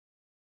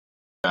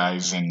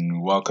Guys,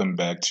 and welcome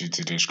back to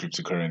today's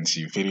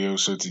cryptocurrency video.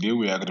 So today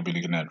we are going to be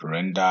looking at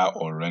render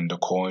or render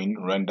coin.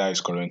 Render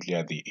is currently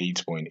at the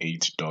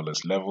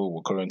 $8.8 level.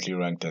 We're currently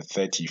ranked at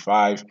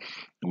 35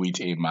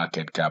 with a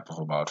market cap of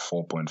about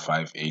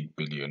 $4.58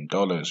 billion.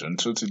 And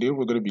so today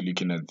we're going to be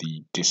looking at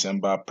the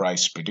December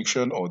price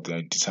prediction or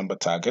the December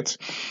target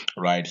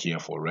right here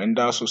for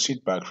render. So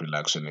sit back,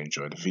 relax, and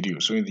enjoy the video.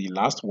 So in the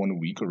last 1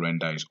 week,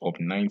 render is up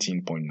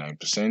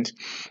 19.9%.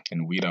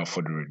 And without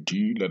further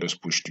ado, let us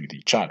push to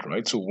the chart,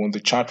 right? So on the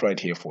chart right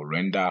here for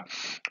render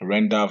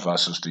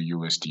versus the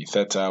USD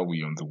theta,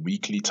 we on the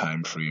weekly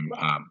time frame,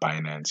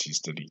 Binance is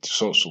the lead.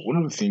 So one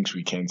of the things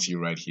we can see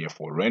right here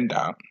for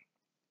render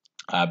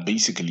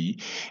basically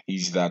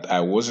is that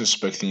I was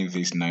expecting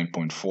this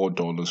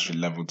 $9.4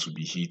 level to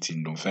be hit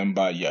in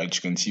November. Yeah, as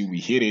you can see, we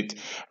hit it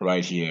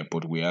right here,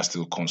 but we are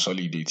still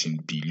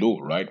consolidating below,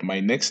 right? My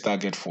next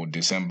target for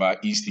December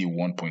is the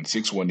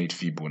 1.618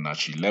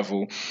 Fibonacci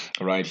level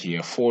right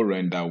here for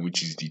render,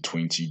 which is the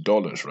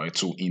 $20, right?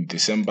 So in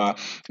December,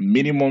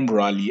 minimum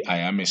rally I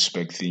am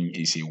expecting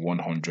is a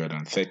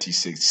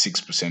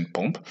 136%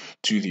 pump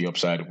to the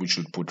upside, which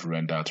would put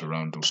render at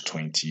around those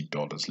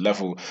 $20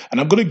 level. And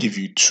I'm going to give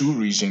you two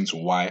reasons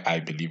why I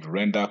believe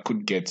render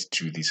could get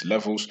to these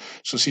levels.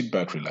 So sit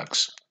back,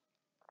 relax,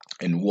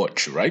 and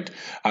watch, right?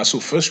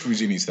 So first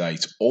reason is that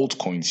it's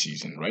altcoin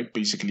season, right?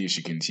 Basically, as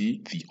you can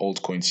see, the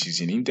altcoin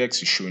season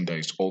index is showing that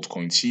it's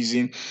altcoin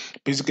season.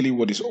 Basically,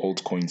 what is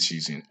altcoin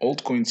season?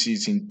 Altcoin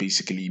season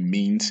basically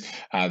means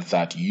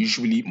that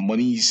usually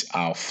monies,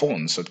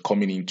 funds that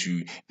coming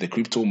into the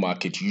crypto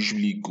market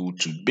usually go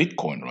to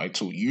Bitcoin, right?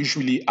 So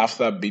usually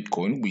after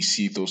Bitcoin, we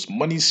see those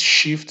monies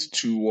shift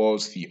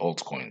towards the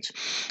altcoins.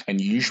 And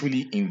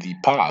usually in the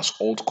past,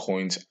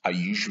 altcoins are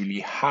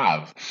usually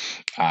have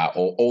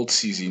or alt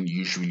season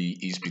usually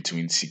is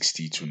between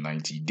 60 to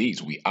 90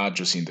 days. We are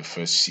just in the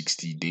first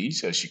 60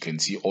 days, as you can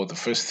see, or the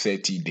first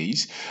 30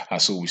 days.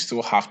 So we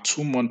still have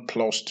 2 months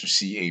plus to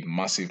see a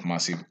massive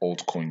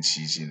altcoin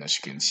season. As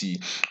you can see,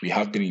 we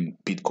have been in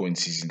Bitcoin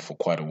season for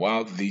quite a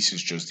while. This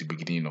is just the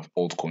beginning of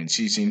altcoin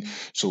season.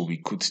 So we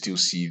could still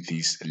see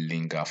this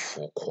linger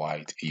for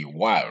quite a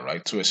while,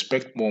 right? So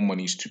expect more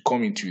monies to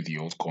come into the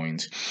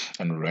altcoins,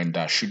 and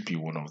render should be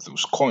one of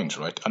those coins,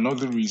 right?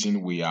 Another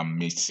reason we are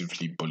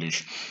massively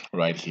bullish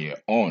right here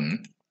on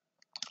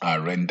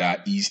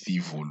render is the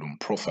volume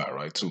profile,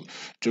 right? So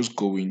just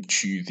going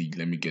to the,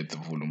 let me get the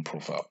volume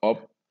profile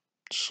up.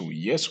 So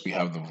yes, we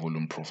have the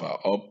volume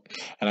profile up,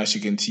 and as you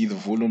can see, the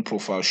volume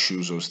profile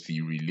shows us the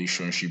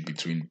relationship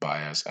between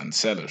buyers and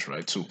sellers,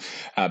 right? So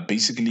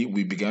basically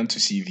we began to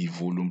see the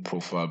volume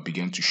profile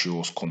begin to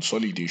show us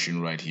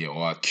consolidation right here,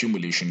 or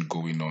accumulation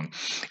going on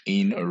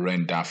in a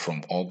render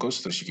from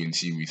August. As you can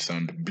see, we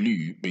turned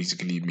blue,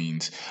 basically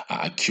means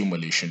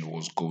accumulation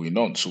was going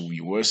on. So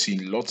we were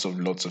seeing lots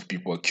of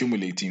people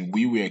accumulating.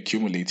 We were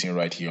accumulating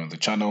right here on the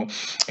channel,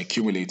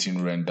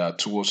 accumulating render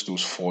towards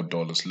those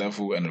 $4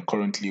 level, and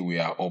currently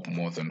we are up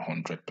more than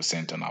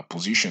 100% on our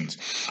positions.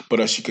 But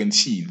as you can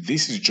see,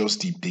 this is just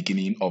the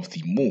beginning of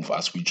the move.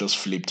 As we just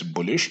flipped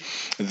bullish,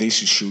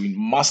 this is showing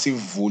massive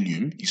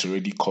volume is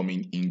already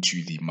coming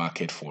into the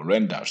market for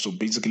render. So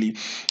basically,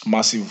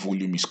 massive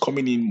volume is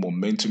coming in,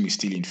 momentum is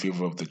still in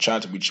favor of the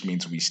chart, which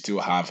means we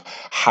still have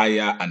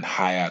higher and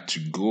higher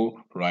to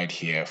go right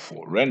here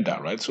for render,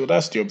 right? So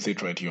that's the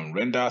update right here on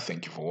render.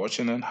 Thank you for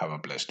watching and have a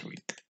blessed week.